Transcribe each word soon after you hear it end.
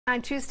On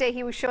Tuesday,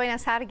 he was showing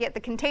us how to get the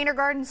container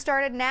garden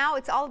started. Now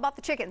it's all about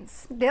the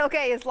chickens. Dale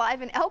Kay is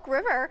live in Elk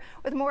River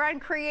with more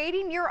on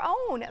creating your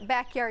own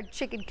backyard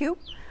chicken coop.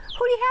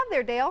 Who do you have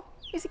there, Dale?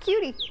 He's a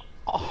cutie.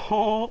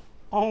 Oh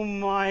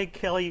my,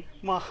 Kelly,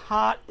 my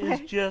heart is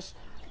just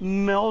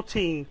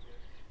melting.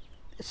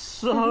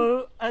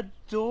 So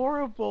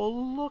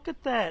adorable. Look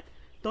at that.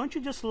 Don't you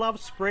just love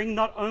spring?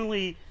 Not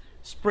only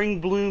spring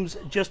blooms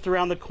just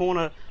around the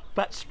corner,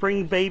 but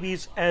spring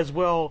babies as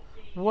well.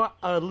 What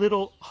a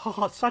little,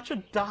 such a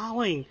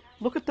darling.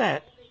 Look at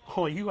that.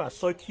 Oh, you are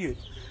so cute.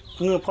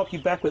 I'm going to pop you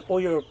back with all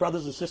your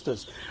brothers and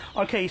sisters.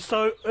 Okay,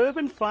 so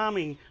urban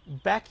farming,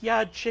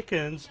 backyard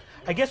chickens.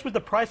 I guess with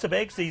the price of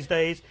eggs these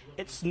days,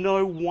 it's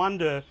no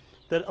wonder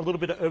that a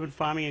little bit of urban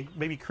farming and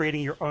maybe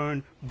creating your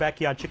own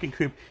backyard chicken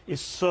coop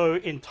is so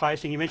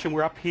enticing. You mentioned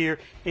we're up here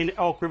in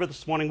Elk River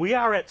this morning. We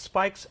are at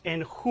Spikes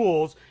and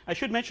Hools. I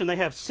should mention they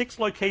have 6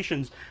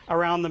 locations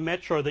around the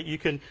metro that you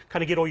can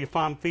kind of get all your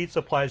farm feed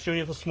supplies.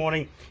 Joining us this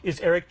morning is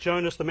Eric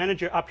Jonas, the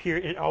manager up here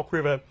in Elk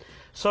River.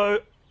 So,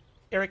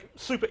 Eric,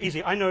 super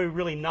easy. I know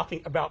really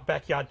nothing about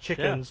backyard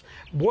chickens.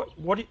 Yeah.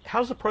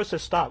 How does the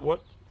process start?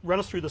 Run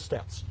us through the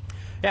steps.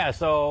 Yeah,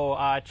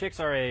 so chicks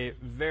are a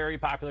very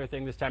popular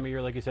thing this time of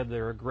year. Like you said,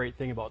 they're a great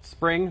thing about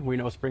spring. We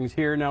know spring's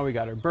here now. We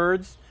got our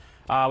birds.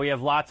 We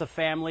have lots of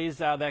families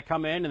that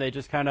come in, and they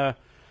just kind of,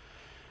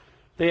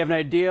 they have an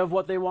idea of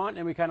what they want,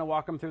 and we kind of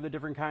walk them through the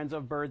different kinds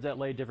of birds that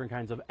lay different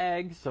kinds of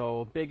eggs.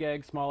 So big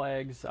eggs, small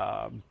eggs,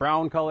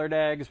 brown colored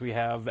eggs. We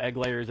have egg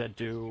layers that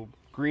do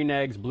green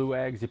eggs, blue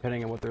eggs,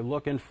 depending on what they're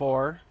looking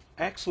for.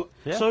 Excellent.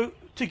 Yeah. So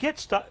to get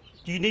started,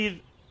 do you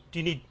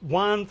need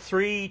 1,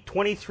 3,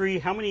 23?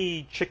 How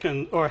many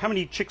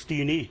chicks do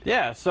you need?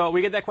 Yeah, so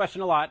we get that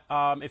question a lot.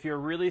 If you're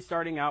really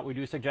starting out, we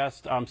do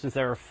suggest, since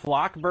they're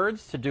flock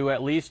birds, to do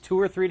at least 2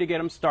 or 3 to get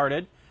them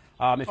started.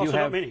 Not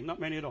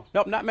many at all.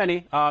 Nope, not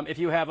many. If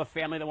you have a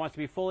family that wants to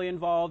be fully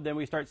involved, then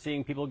we start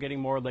seeing people getting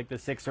more like the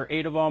 6 or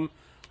 8 of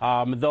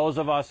them. Those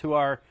of us who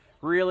are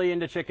really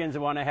into chickens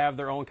and want to have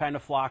their own kind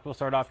of flock will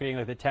start off getting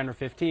like the 10 or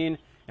 15.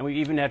 And we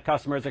even had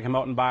customers that come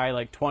out and buy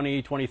like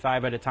 20,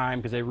 25 at a time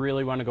because they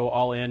really want to go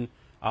all in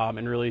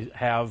and really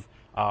have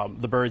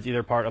the birds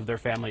either part of their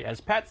family as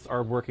pets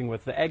or working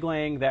with the egg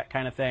laying, that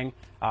kind of thing.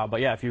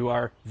 But yeah, if you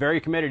are very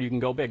committed, you can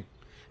go big.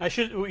 We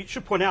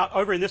should point out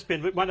over in this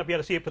bin, we might not be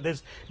able to see it, but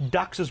there's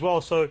ducks as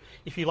well. So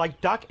if you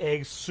like duck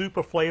eggs,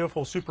 super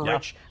flavorful, super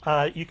rich,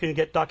 you can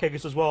get duck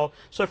eggs as well.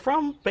 So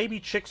from baby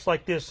chicks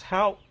like this,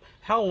 when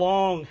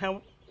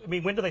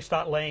do they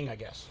start laying, I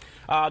guess?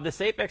 The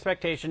safe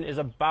expectation is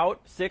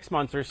about 6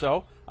 months or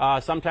so.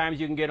 Sometimes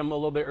you can get them a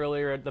little bit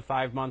earlier at the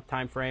 5-month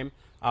time frame,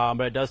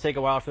 but it does take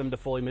a while for them to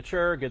fully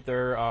mature, get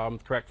their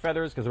correct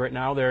feathers, because right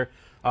now they're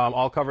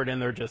all covered in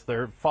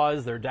their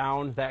fuzz, their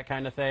down, that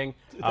kind of thing.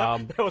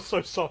 That was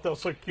so soft, that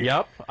was so cute.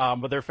 Yep,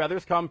 but their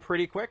feathers come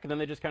pretty quick, and then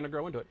they just kind of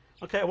grow into it.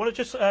 Okay, I want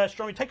to just,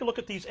 Stormy, take a look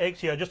at these eggs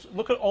here. Just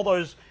look at all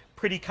those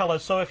pretty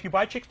colors. So if you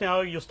buy chicks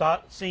now, you'll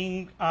start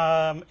seeing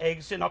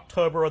eggs in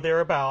October or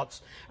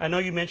thereabouts. I know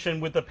you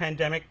mentioned with the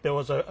pandemic there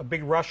was a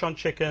big rush on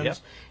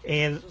chickens,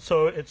 and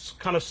so it's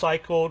kind of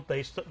cycled.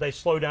 They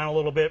slow down a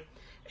little bit,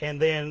 and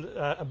then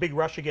a big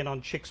rush again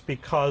on chicks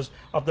because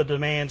of the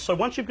demand. So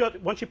once you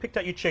picked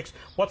out your chicks,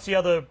 what's the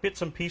other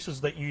bits and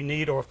pieces that you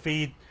need or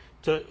feed?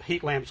 To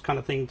heat lamps kind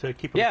of thing to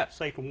keep them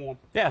safe and warm.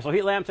 Yeah, so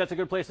heat lamps, that's a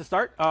good place to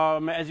start.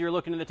 As you're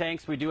looking in the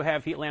tanks, we do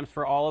have heat lamps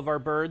for all of our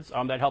birds.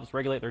 That helps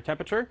regulate their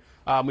temperature.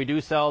 We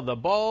do sell the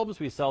bulbs,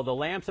 we sell the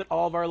lamps at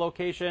all of our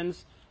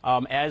locations.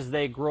 As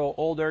they grow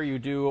older, you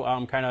do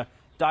kind of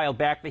dial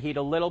back the heat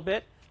a little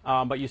bit,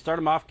 but you start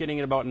them off getting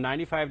at about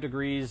 95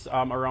 degrees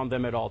around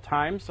them at all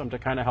times, to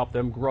kind of help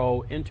them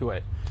grow into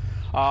it.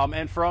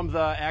 And from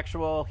the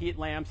actual heat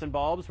lamps and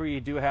bulbs, we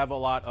do have a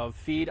lot of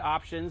feed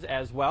options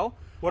as well.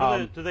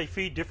 Do they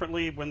feed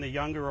differently when they're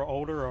younger or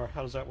older, or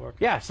how does that work?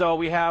 Yeah, so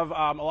we have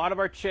a lot of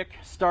our chick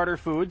starter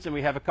foods, and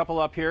we have a couple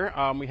up here.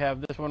 We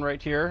have this one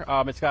right here.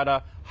 It's got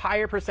a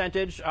higher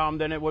percentage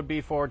than it would be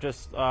for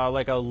just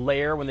like a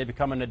layer when they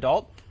become an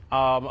adult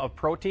of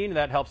protein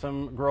that helps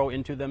them grow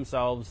into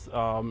themselves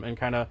and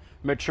kind of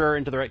mature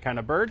into the right kind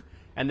of bird.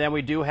 And then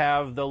we do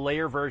have the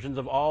layer versions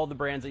of all the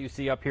brands that you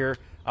see up here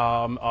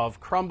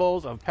of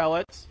crumbles, of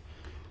pellets.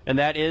 And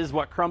that is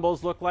what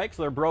crumbles look like.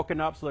 So they're broken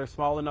up, so they're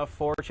small enough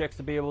for chicks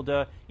to be able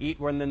to eat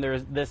when they're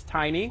this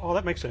tiny. Oh,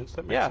 that makes sense.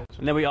 That makes sense.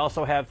 And then we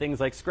also have things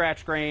like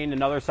scratch grain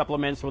and other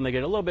supplements when they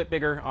get a little bit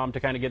bigger to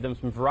kind of give them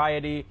some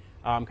variety,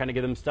 kind of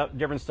give them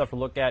different stuff to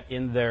look at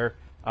in their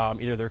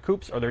either their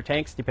coops or their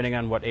tanks, depending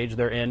on what age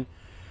they're in.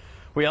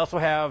 We also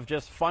have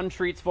just fun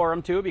treats for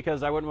them too,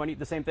 because I wouldn't want to eat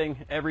the same thing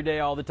every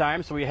day all the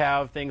time. So we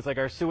have things like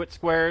our suet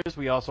squares.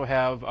 We also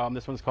have,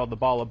 this one's called the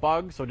ball of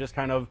bugs. So just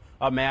kind of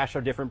a mash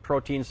of different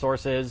protein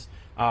sources.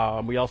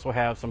 We also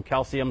have some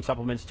calcium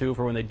supplements too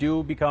for when they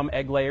do become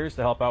egg layers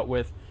to help out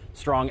with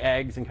strong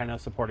eggs and kind of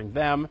supporting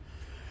them.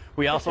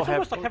 We also it's have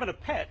almost like having a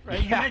pet, right?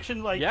 Yeah. You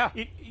mentioned like,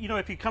 you know,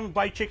 if you come and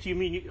buy chicks,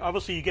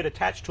 obviously you get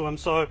attached to them.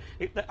 So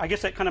I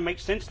guess that kind of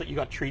makes sense that you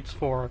got treats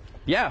for.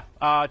 Yeah,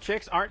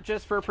 chicks aren't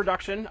just for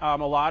production. A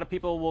lot of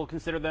people will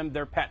consider them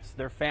their pets,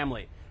 their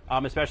family.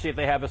 especially if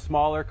they have a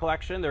smaller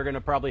collection. They're going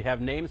to probably have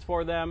names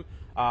for them.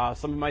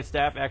 Some of my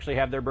staff actually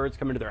have their birds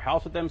come into their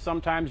house with them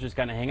sometimes, just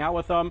kind of hang out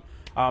with them.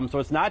 So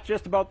it's not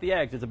just about the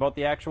eggs, it's about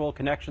the actual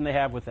connection they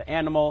have with the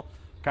animal,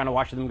 kind of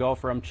watching them go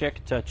from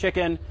chick to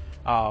chicken.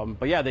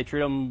 But yeah, they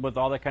treat them with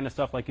all that kind of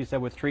stuff, like you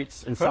said, with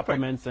treats and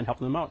supplements and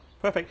helping them out.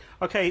 Perfect.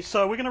 Okay,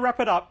 so we're going to wrap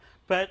it up.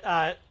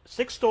 But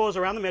 6 stores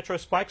around the metro,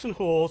 Spikes and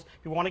Halls.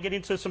 If you want to get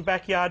into some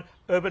backyard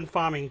urban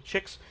farming,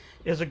 Chicks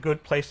is a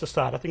good place to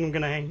start. I think I'm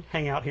going to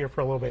hang out here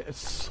for a little bit.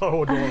 It's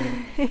so adorable.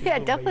 Yeah,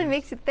 it definitely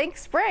makes you think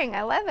spring.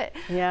 I love it.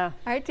 Yeah.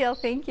 All right, Dale,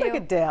 thank you. Look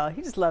at Dale.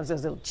 He just loves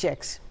those little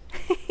chicks.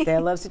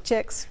 Dale loves the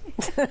chicks.